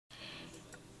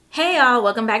Hey y'all,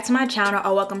 welcome back to my channel,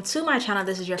 or welcome to my channel.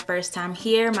 This is your first time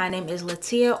here. My name is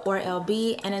Tayia, or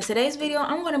LB, and in today's video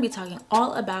I'm going to be talking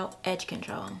all about edge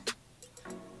control.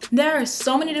 There are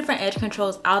so many different edge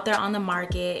controls out there on the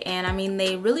market, and I mean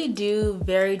they really do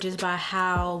vary just by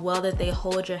how well that they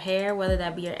hold your hair, whether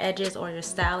that be your edges or your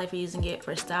style if you're using it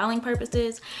for styling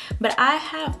purposes. But I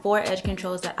have 4 edge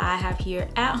controls that I have here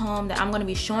at home that I'm going to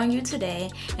be showing you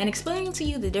today and explaining to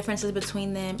you the differences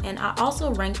between them, and I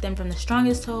also rank them from the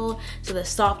strongest hold to the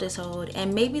softest hold,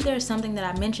 and maybe there's something that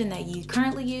I mentioned that you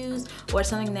currently use or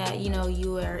something that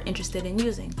you are interested in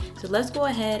using. So let's go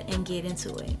ahead and get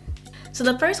into it. So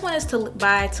the first one is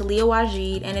by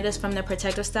Tayia, and it is from the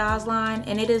Protective Styles line,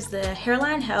 and it is the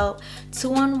Hairline Help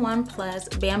 2-in-1 Plus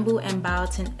Bamboo and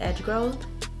Biotin Edge Growth.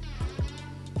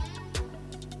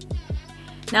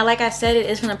 Now, like I said, it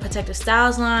is from the Protective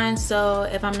Styles line, so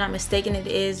if I'm not mistaken, it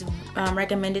is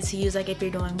recommended to use like if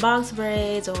you're doing box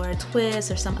braids or twists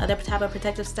or some other type of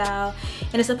protective style.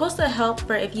 And it's supposed to help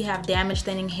for if you have damaged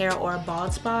thinning hair or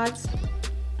bald spots.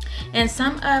 And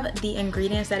some of the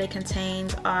ingredients that it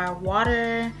contains are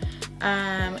water,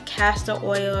 castor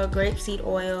oil, grapeseed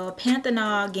oil,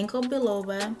 panthenol, ginkgo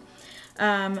biloba,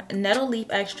 nettle leaf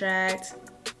extract,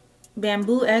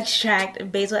 bamboo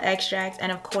extract, basil extract,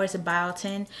 and of course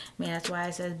biotin. I mean, that's why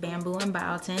it says bamboo and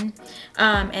biotin.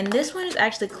 And this one is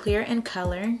actually clear in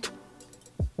color,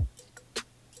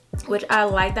 which I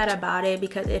like that about it,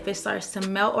 because if it starts to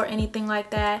melt or anything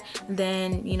like that,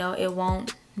 then it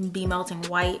won't be melting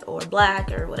white or black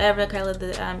or whatever color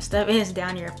the stuff is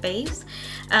down your face.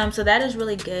 So that is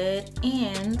really good,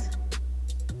 and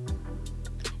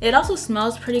it also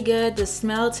smells pretty good. The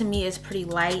smell to me is pretty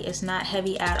light. It's not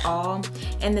heavy at all,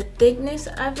 and the thickness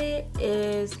of it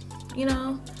is,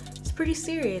 it's pretty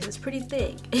serious. It's pretty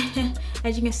thick.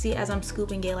 As you can see, as I'm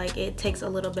scooping it, like it takes a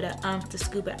little bit of to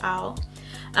scoop it out.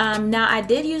 Now I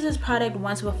did use this product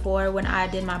once before when I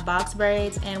did my box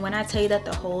braids, and when I tell you that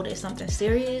the hold is something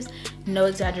serious, no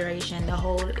exaggeration, the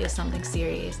hold is something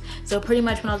serious. So pretty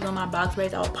much when I was doing my box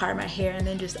braids, I would part my hair and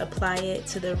then just apply it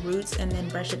to the roots and then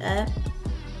brush it up.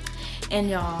 And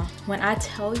y'all, when I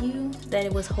tell you that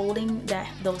it was holding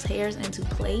those hairs into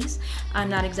place, I'm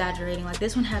not exaggerating. Like,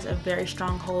 this one has a very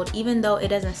strong hold. Even though it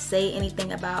doesn't say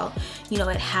anything about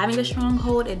it having a strong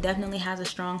hold, it definitely has a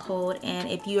strong hold. And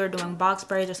if you are doing box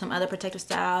braids or some other protective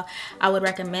style, I would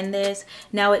recommend this.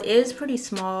 Now, it is pretty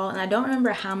small, and I don't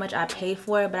remember how much I paid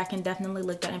for it, but I can definitely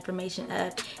look that information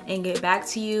up and get back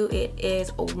to you. It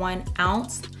is 1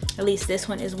 ounce. At least this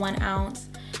one is 1 ounce.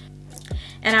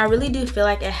 And I really do feel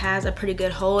like it has a pretty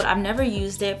good hold. I've never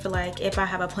used it for like if I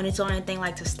have a ponytail or anything,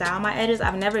 like to style my edges.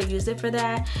 I've never used it for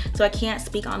that, so I can't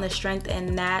speak on the strength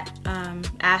in that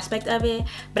aspect of it,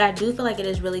 but I do feel like it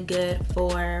is really good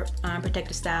for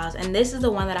protective styles. And this is the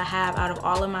one that I have out of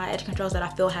all of my edge controls that I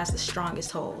feel has the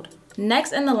strongest hold.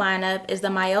 Next in the lineup is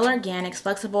the Mielle Organics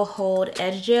Flexible Hold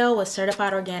Edge Gel with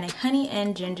certified organic honey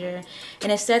and ginger,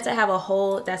 and it's said to have a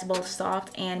hold that's both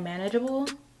soft and manageable.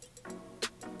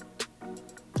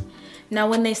 Now,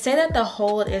 when they say that the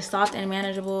hold is soft and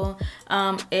manageable,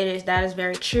 that is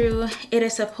very true. It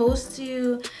is supposed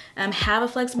to have a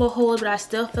flexible hold, but I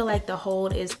still feel like the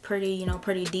hold is pretty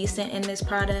decent in this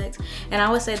product. And I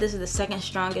would say this is the second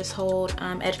strongest hold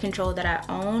edge control that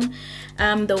I own.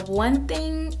 The one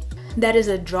thing that is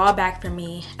a drawback for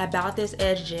me about this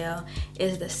edge gel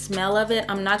is the smell of it.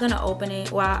 I'm not gonna open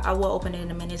it. Well, I will open it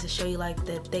in a minute to show you like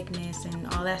the thickness and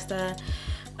all that stuff.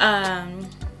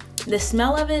 The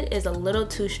smell of it is a little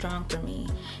too strong for me.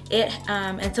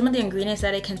 And some of the ingredients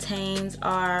that it contains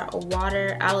are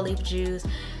water, aloe leaf juice,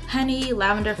 honey,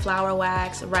 lavender flower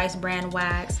wax, rice bran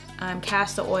wax,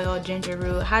 castor oil, ginger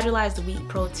root, hydrolyzed wheat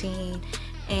protein,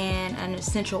 and an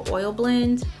essential oil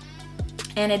blend.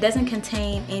 And it doesn't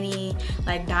contain any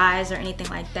like dyes or anything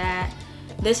like that.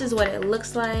 This is what it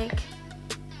looks like.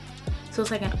 So it's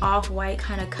like an off-white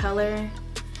kind of color.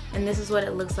 And this is what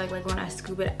it looks like when I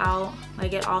scoop it out.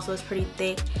 Like, it also is pretty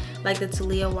thick, like the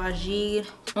Tayia.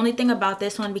 Only thing about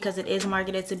this one, because it is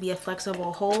marketed to be a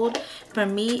flexible hold, for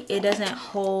me it doesn't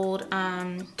hold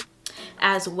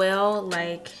as well.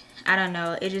 Like, I don't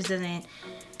know, it just doesn't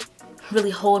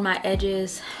really hold my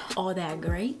edges all that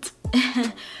great.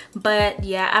 But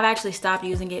yeah, I've actually stopped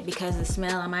using it because of the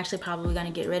smell. I'm actually probably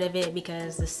gonna get rid of it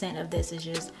because the scent of this is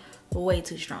just way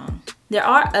too strong. There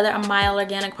are other Mielle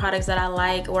Organic products that I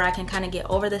like where I can kind of get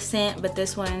over the scent, but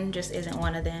this one just isn't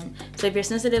one of them. So if you're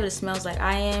sensitive to smells like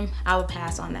I am, I would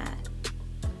pass on that.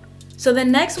 So the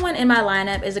next one in my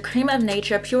lineup is a Cream of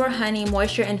Nature Pure Honey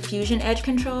Moisture Infusion Edge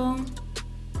Control.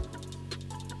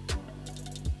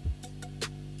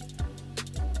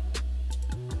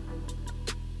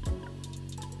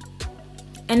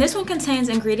 And this one contains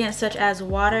ingredients such as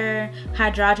water,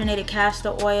 hydrogenated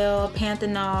castor oil,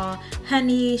 panthenol,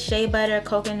 honey, shea butter,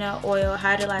 coconut oil,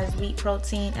 hydrolyzed wheat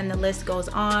protein, and the list goes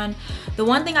on. The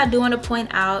one thing I do want to point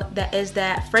out is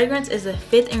that fragrance is the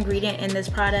 5th ingredient in this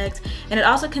product, and it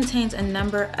also contains a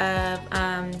number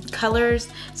of colors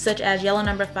such as yellow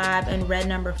number 5 and red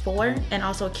number 4, and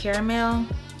also caramel.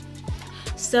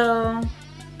 So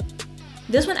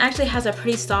this one actually has a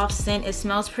pretty soft scent. It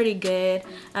smells pretty good.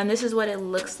 This is what it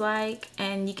looks like,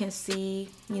 and you can see,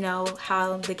 you know,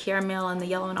 how the caramel and the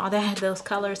yellow and all that, those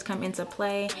colors come into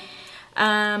play.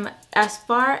 As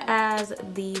far as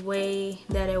the way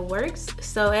that it works,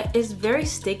 so it is very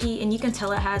sticky, and you can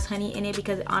tell it has honey in it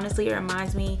because honestly it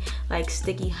reminds me like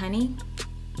sticky honey.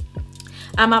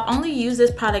 I've only used this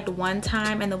product one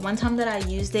time, and the one time that I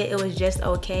used it, it was just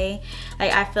okay.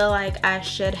 Like, I feel like I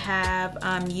should have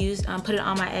put it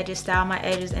on my edges, styled my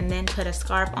edges, and then put a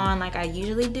scarf on like I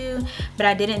usually do. But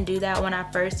I didn't do that when I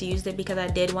first used it because I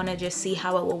did want to just see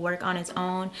how it would work on its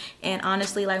own. And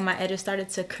honestly, like, my edges started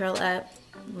to curl up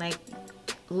like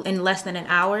in less than an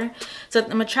hour. So I'm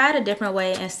gonna try it a different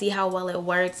way and see how well it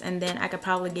works, and then I could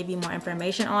probably give you more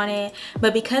information on it.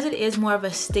 But because it is more of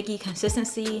a sticky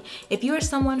consistency, if you are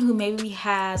someone who maybe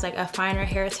has like a finer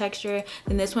hair texture,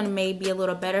 then this one may be a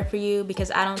little better for you,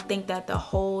 because I don't think that the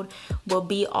hold will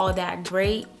be all that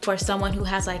great for someone who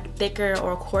has like thicker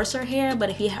or coarser hair. But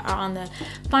if you are on the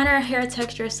finer hair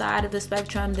texture side of the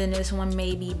spectrum, then this one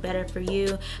may be better for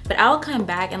you. But I'll come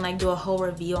back and like do a whole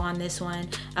review on this one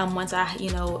once I, you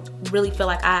know, really feel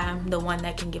like I'm the one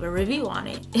that can give a review on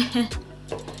it.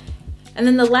 And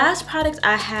then the last product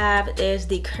I have is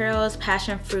the Curls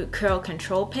Passion Fruit Curl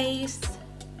Control Paste.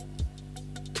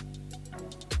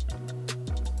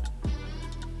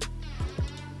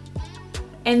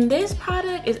 And this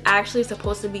product is actually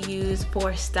supposed to be used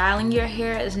for styling your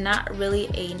hair. It's not really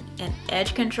an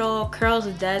edge control. Curls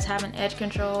does have an edge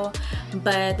control,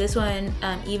 but this one,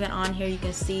 even on here, you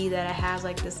can see that it has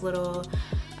like this little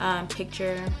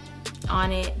picture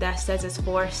on it that says it's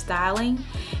for styling.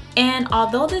 And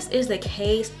although this is the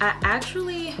case, I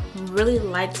actually really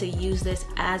like to use this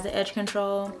as the edge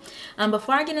control.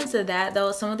 Before I get into that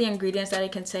though, some of the ingredients that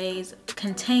it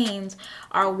contains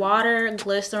are water,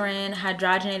 glycerin,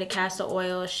 hydrogenated castor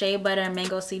oil, shea butter,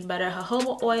 mango seed butter,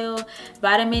 jojoba oil,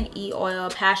 vitamin E oil,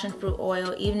 passion fruit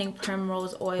oil, evening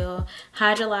primrose oil,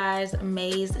 hydrolyzed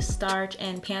maize starch,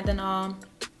 and panthenol.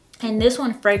 And this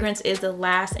one, fragrance, is the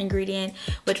last ingredient,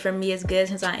 which for me is good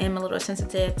since I am a little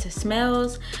sensitive to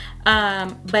smells.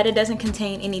 But it doesn't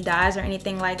contain any dyes or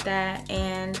anything like that.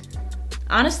 And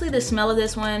honestly, the smell of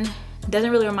this one doesn't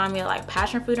really remind me of like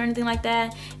passion fruit or anything like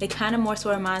that. It kind of more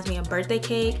so reminds me of birthday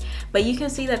cake. But you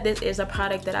can see that this is a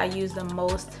product that I use the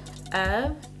most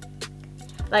of.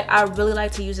 Like, I really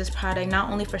like to use this product not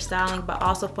only for styling but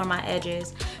also for my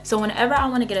edges. So whenever I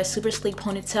want to get a super sleek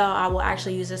ponytail, I will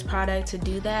actually use this product to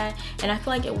do that, and I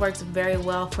feel like it works very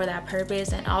well for that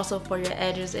purpose, and also for your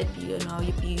edges if you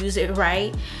use it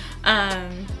right.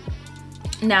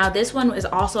 Now this one is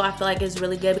also, I feel like, is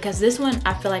really good because this one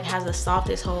I feel like has the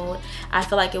softest hold. I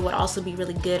feel like it would also be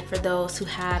really good for those who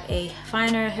have a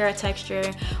finer hair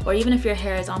texture, or even if your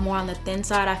hair is more on the thin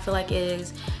side. I feel like it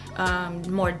is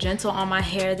more gentle on my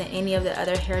hair than any of the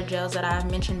other hair gels that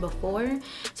I've mentioned before.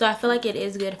 So I feel like it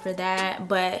is good for that.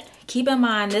 But keep in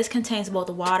mind, this contains both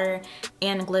water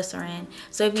and glycerin.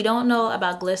 So if you don't know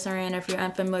about glycerin, or if you're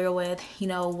unfamiliar with, you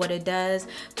know, what it does,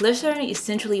 glycerin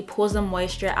essentially pulls the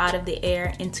moisture out of the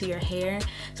air into your hair.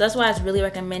 So that's why it's really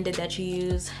recommended that you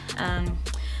use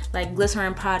like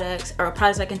glycerin products, or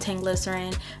products that contain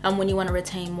glycerin, when you want to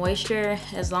retain moisture.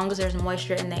 As long as there's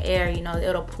moisture in the air, you know,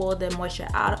 it'll pull the moisture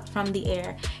out from the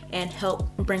air and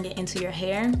help bring it into your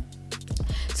hair.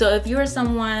 So if you're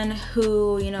someone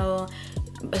who, you know,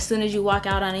 as soon as you walk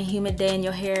out on a humid day and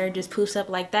your hair just poofs up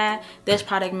like that, this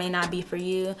product may not be for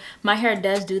you. My hair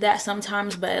does do that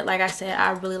sometimes, but like I said,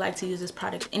 I really like to use this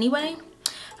product anyway.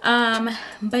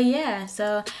 But yeah,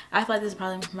 so I feel like this is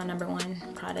probably my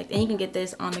 #1 product, and you can get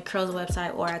this on the Curls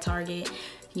website or at Target,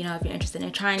 you know, if you're interested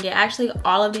in trying it. Actually,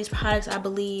 all of these products, I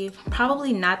believe,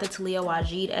 probably not the Tayia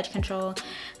Wajid Edge Control,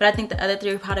 but I think the other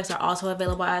 3 products are also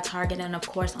available at Target and of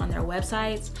course on their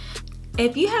websites.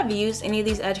 If you have used any of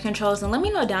these edge controls, then let me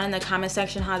know down in the comment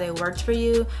section how they worked for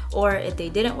you, or if they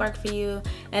didn't work for you.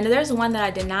 And if there's one that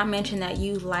I did not mention that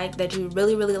you like, that you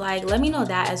really like, let me know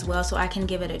that as well so I can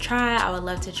give it a try. I would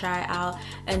love to try out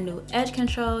a new edge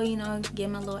control, you know, get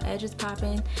my little edges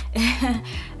popping.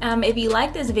 If you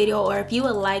like this video, or if you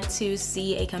would like to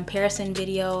see a comparison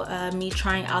video of me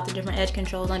trying out the different edge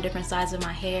controls on different sides of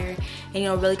my hair, and, you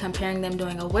know, really comparing them,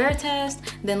 doing a wear test,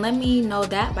 then let me know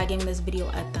that by giving this video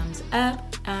a thumbs up. up.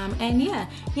 And yeah,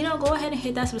 you know, go ahead and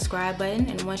hit that subscribe button,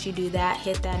 and once you do that,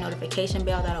 hit that notification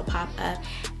bell that'll pop up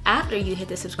after you hit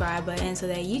the subscribe button, so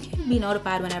that you can be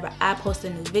notified whenever I post a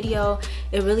new video.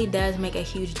 It really does make a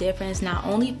huge difference, not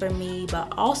only for me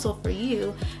but also for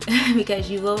you, because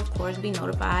you will of course be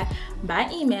notified by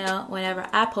email whenever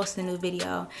I post a new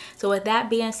video. So with that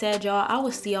being said, y'all, I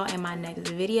will see y'all in my next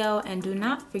video, and do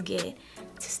not forget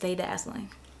to stay dazzling.